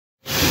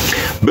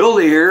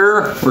Billy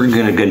here. We're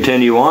going to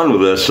continue on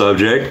with this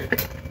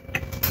subject.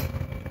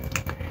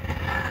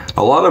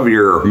 A lot of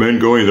your men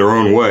going their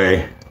own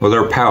way, well,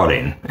 they're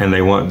pouting and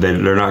they're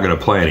not going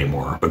to play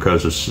anymore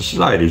because the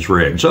society's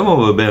rigged. Some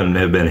of them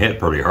have been hit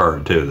pretty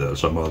hard too, though.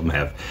 Some of them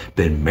have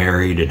been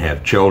married and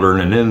have children,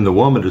 and then the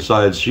woman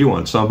decides she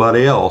wants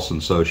somebody else,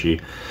 and so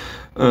she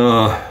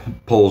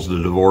pulls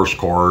the divorce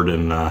cord,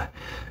 and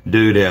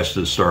dude has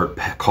to start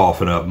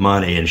coughing up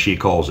money, and she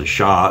calls the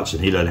shots,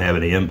 and he doesn't have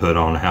any input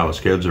on how his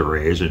kids are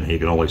raised, and he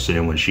can only see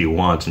them when she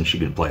wants, and she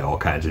can play all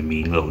kinds of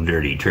mean little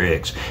dirty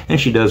tricks, and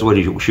she does what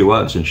she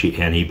wants, and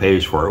he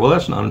pays for it. Well,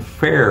 that's not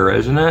unfair,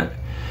 isn't it?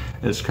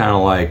 It's kind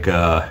of like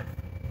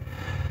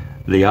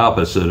the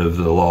opposite of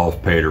the law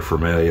of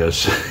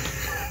paterfamilias.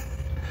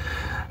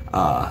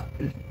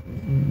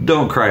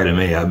 Don't cry to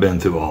me. I've been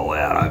through all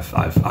that.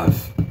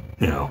 I've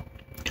you know,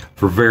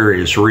 for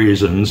various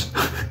reasons.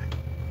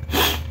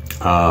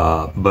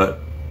 But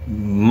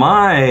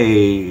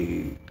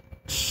my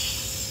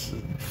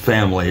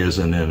family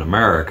isn't in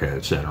America,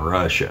 it's in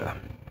Russia.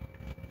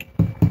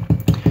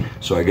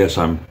 So I guess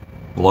I'm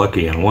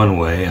lucky in one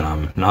way and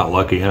I'm not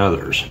lucky in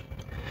others.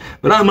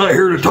 But I'm not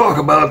here to talk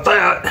about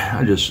that.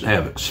 I just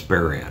have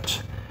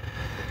experience.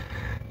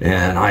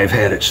 And I've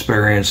had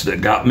experience that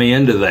got me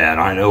into that.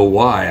 I know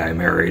why I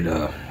married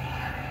a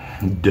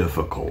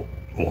difficult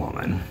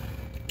woman.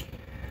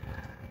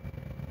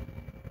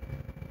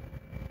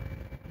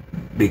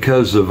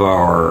 Because of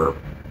our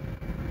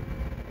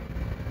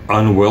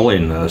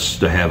unwillingness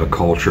to have a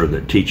culture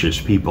that teaches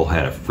people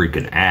how to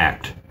freaking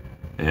act,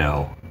 you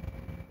know,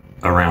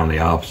 around the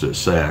opposite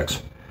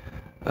sex,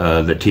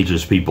 that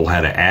teaches people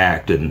how to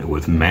act and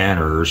with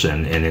manners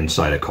and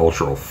inside a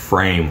cultural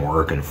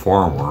framework and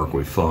form work,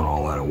 we've thrown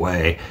all that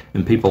away,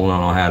 and people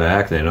don't know how to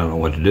act, they don't know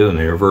what to do, and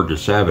they revert to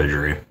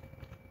savagery.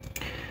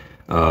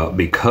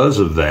 Because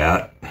of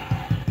that,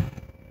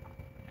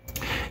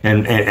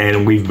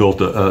 and we've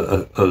built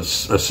a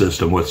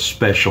system with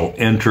special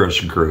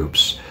interest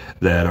groups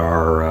that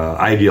are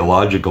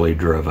ideologically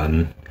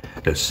driven,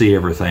 that see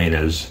everything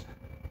as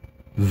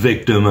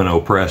victim and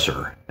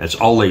oppressor. That's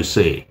all they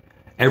see.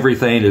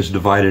 Everything is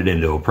divided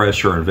into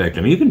oppressor and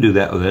victim. You can do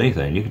that with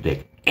anything. You can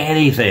take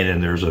anything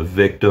and there's a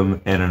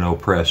victim and an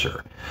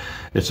oppressor.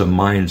 It's a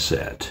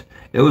mindset.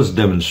 It was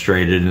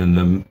demonstrated in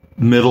the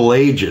Middle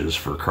Ages,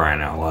 for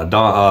crying out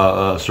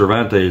loud.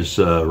 Cervantes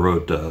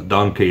wrote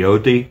Don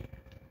Quixote.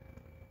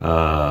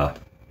 The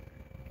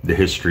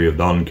history of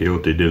Don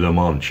Quixote de la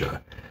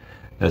Mancha.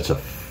 That's a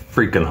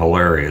freaking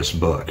hilarious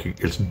book.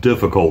 It's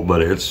difficult,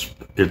 but it's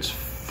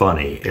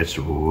funny. It's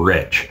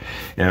rich.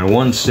 And in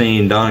one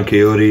scene, Don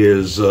Quixote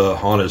is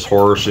on his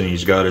horse, and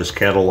he's got his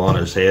kettle on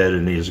his head,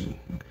 and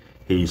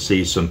he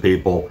sees some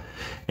people,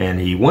 and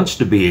he wants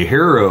to be a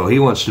hero. He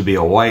wants to be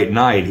a white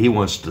knight. He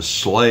wants to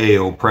slay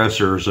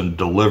oppressors and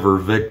deliver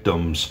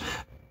victims,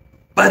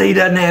 but he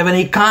doesn't have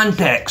any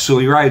context. So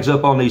he rides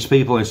up on these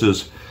people and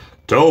says,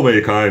 "Tell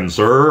me, kind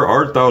sir,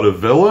 art thou the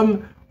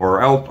villain,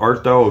 or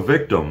art thou a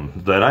victim,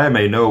 that I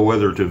may know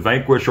whether to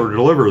vanquish or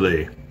deliver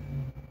thee?"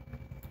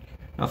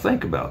 Now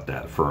think about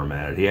that for a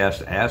minute. He has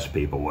to ask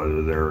people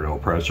whether they're an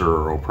oppressor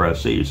or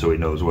oppressee, so he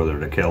knows whether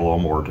to kill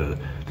them or to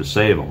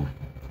save them.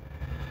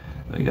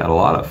 You got a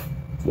lot of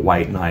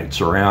white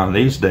knights around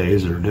these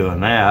days that are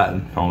doing that,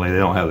 only they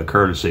don't have the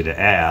courtesy to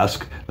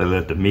ask. They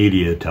let the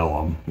media tell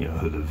them, you know,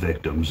 who the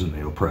victims and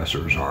the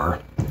oppressors are.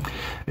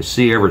 They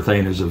see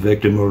everything as a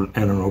victim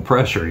and an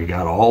oppressor. You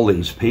got all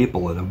these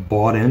people that have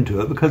bought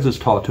into it because it's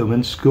taught to them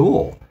in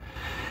school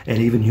and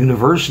even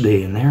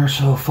university, and they're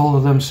so full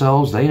of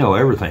themselves, they know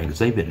everything because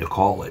they've been to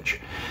college.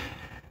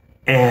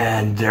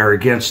 And they're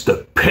against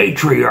the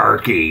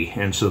patriarchy,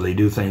 and so they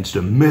do things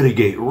to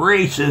mitigate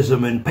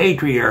racism and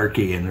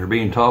patriarchy, and they're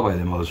being taught by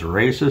the most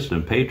racist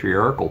and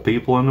patriarchal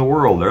people in the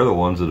world. They're the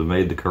ones that have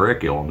made the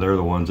curriculum. They're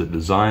the ones that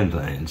design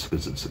things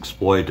because it's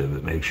exploitive.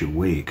 It makes you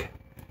weak.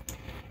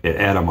 It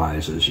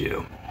atomizes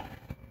you.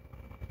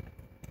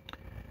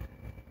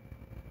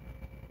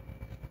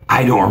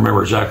 I don't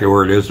remember exactly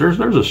where it is. There's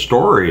a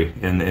story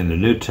in the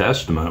New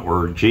Testament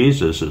where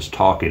Jesus is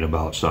talking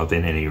about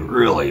something and he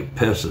really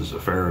pisses the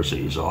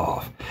Pharisees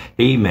off.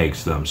 He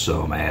makes them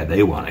so mad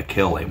they want to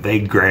kill him. They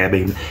grab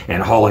him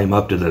and haul him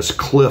up to this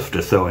cliff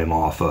to throw him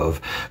off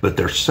of. But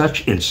they're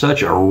in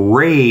such a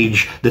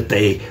rage that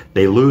they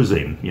lose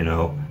him, you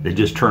know. It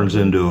just turns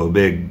into a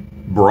big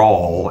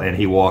brawl and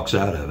he walks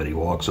out of it. He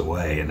walks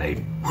away and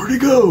 "Where'd he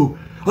go?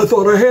 I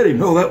thought I had him.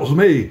 No, that was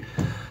me."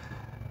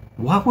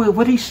 What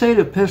did he say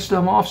to piss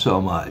them off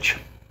so much?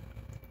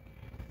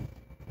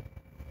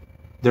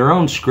 Their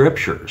own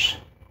scriptures,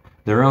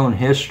 their own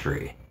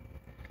history,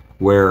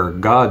 where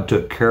God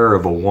took care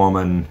of a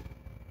woman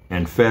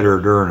and fed her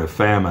during a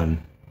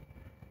famine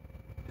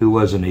who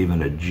wasn't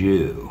even a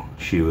Jew.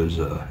 She was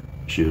a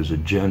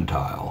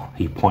Gentile.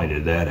 He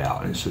pointed that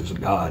out and says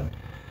God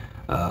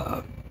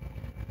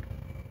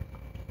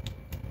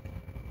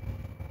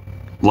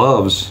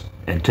loves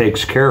and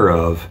takes care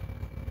of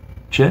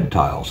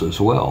Gentiles as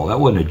well. That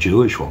wasn't a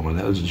Jewish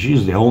woman.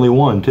 She's the only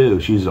one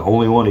too. She's the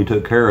only one he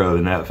took care of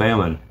in that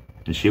famine,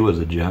 and she was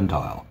a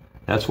Gentile.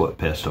 That's what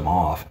pissed them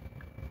off.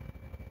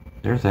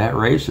 They're that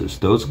racist.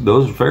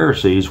 Those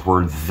Pharisees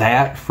were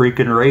that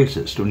freaking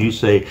racist. When you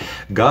say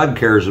God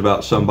cares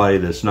about somebody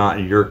that's not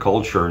in your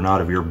culture,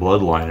 not of your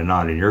bloodline, and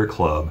not in your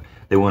club,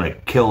 they want to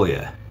kill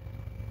you.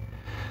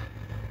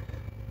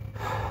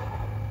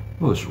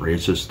 Most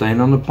racist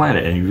thing on the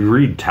planet. And if you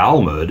read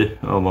Talmud,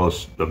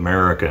 most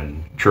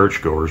American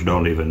churchgoers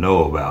don't even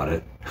know about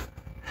it.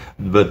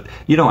 But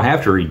you don't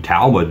have to read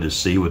Talmud to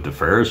see what the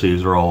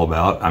Pharisees are all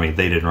about. I mean,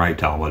 they didn't write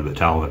Talmud, but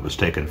Talmud was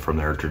taken from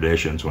their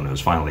traditions when it was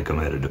finally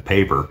committed to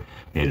paper.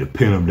 You had to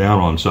pin them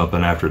down on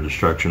something after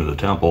destruction of the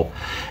temple.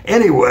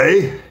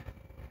 Anyway,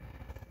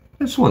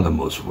 it's one of the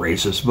most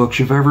racist books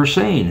you've ever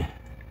seen.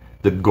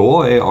 The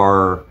Goy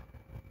are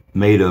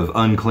made of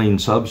unclean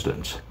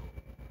substance,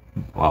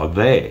 while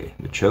they,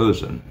 the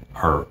chosen,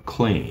 are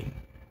clean,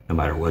 no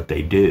matter what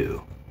they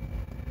do.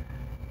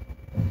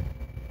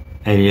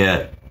 And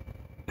yet,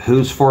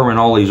 who's forming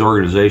all these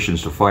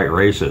organizations to fight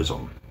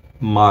racism?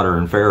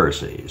 Modern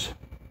Pharisees.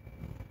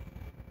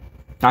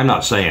 I'm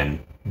not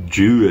saying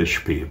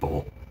Jewish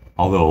people,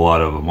 although a lot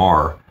of them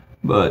are,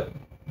 but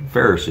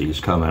Pharisees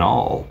come in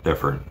all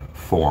different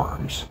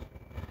forms.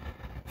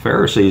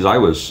 Pharisees, I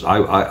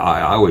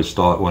always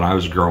thought when I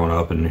was growing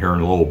up and hearing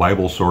little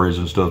Bible stories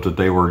and stuff that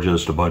they were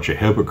just a bunch of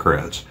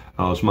hypocrites.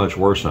 Oh, it's much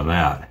worse than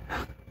that.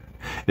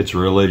 It's a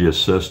religious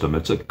system.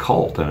 It's a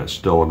cult, and it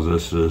still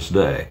exists to this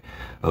day,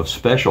 of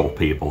special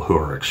people who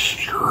are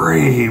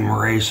extreme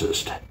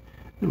racist.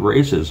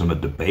 Racism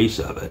at the base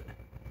of it.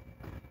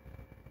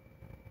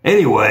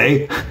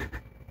 Anyway,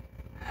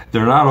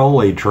 they're not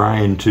only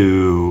trying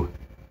to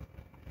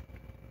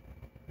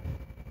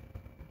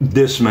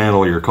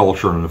dismantle your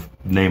culture in the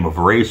name of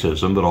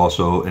racism, but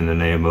also in the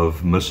name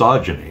of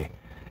misogyny.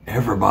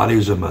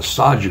 Everybody's a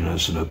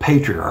misogynist and a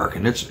patriarch,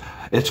 and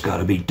it's got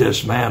to be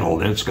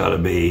dismantled, and it's got to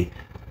be,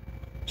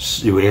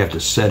 we have to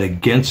set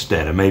against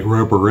that and make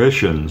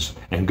reparations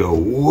and go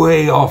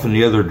way off in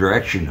the other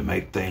direction to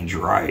make things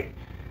right.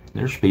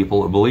 There's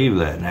people that believe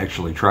that and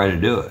actually try to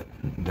do it.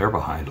 They're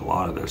behind a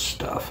lot of this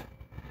stuff.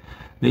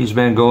 These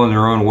men going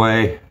their own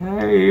way.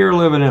 Hey, you're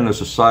living in a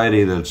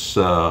society that's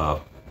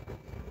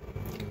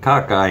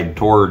cockeyed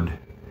toward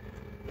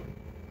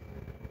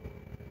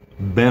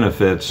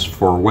benefits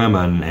for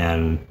women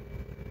and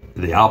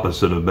the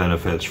opposite of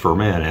benefits for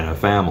men in a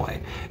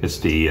family. It's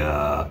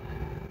the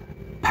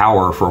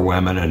power for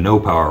women and no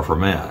power for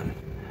men.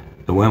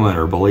 The women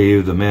are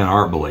believed, the men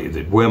aren't believed.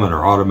 The women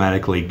are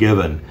automatically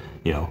given,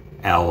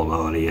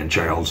 alimony and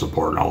child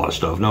support and all that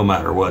stuff, no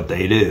matter what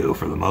they do,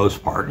 for the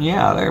most part. And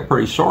yeah, they're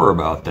pretty sore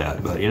about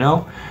that, but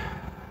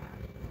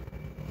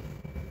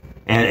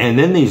And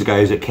then these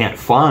guys that can't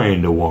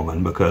find a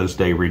woman because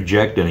they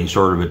reject any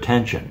sort of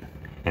attention,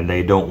 and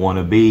they don't want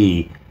to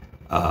be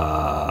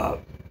an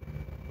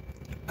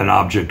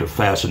object of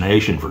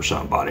fascination for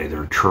somebody.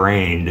 They're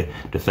trained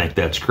to think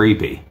that's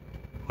creepy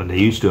when they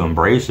used to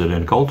embrace it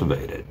and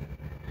cultivate it.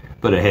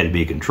 But it had to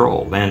be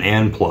controlled.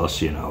 And plus,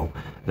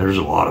 there's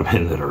a lot of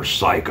men that are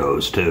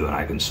psychos too, and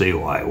I can see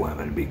why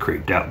women would be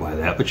creeped out by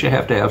that. But you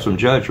have to have some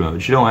judgment.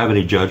 But you don't have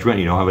any judgment,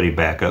 you don't have any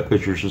backup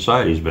because your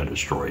society's been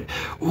destroyed.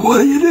 What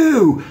do you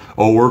do?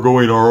 Oh, we're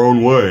going our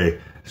own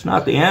way. It's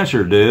not the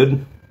answer,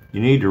 dude. You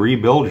need to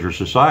rebuild your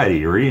society.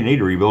 You really need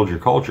to rebuild your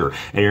culture.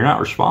 And you're not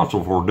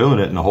responsible for doing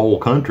it in the whole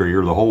country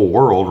or the whole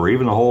world or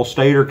even the whole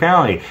state or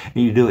county.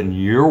 You need to do it in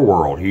your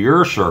world,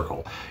 your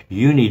circle.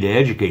 You need to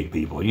educate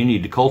people. You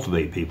need to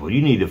cultivate people.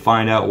 You need to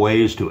find out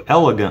ways to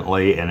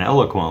elegantly and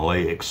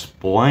eloquently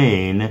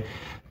explain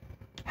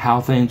how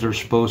things are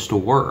supposed to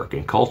work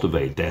and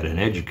cultivate that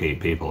and educate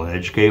people and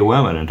educate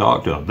women and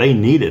talk to them. They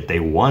need it. They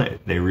want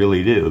it. They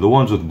really do. The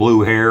ones with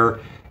blue hair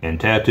and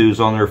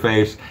tattoos on their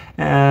face,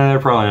 they're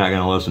probably not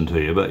going to listen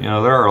to you. But, there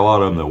are a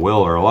lot of them that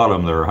will, or a lot of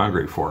them that are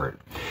hungry for it.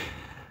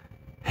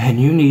 And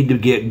you need to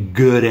get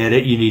good at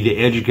it. You need to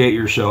educate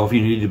yourself.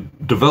 You need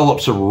to develop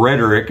some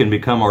rhetoric and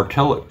become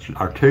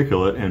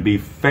articulate and be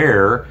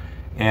fair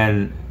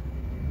and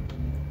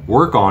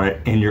work on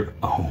it in your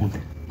own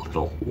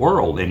little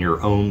world, in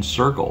your own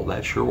circle.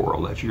 That's your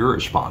world. That's your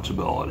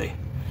responsibility.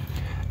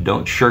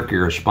 Don't shirk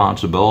your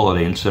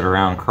responsibility and sit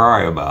around and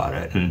cry about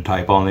it and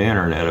type on the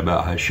internet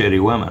about how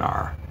shitty women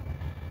are.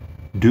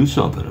 Do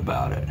something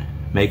about it.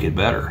 Make it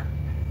better.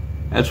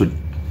 That's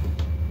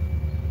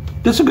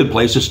a good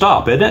place to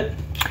stop, isn't it?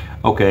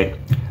 Okay,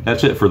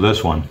 that's it for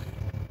this one.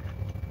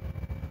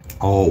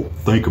 Oh,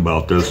 think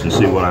about this and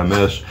see what I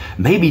missed.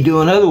 Maybe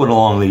do another one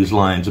along these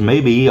lines, and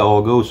maybe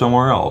I'll go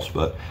somewhere else,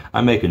 but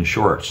I'm making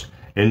shorts.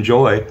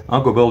 Enjoy.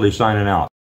 Uncle Bildy signing out.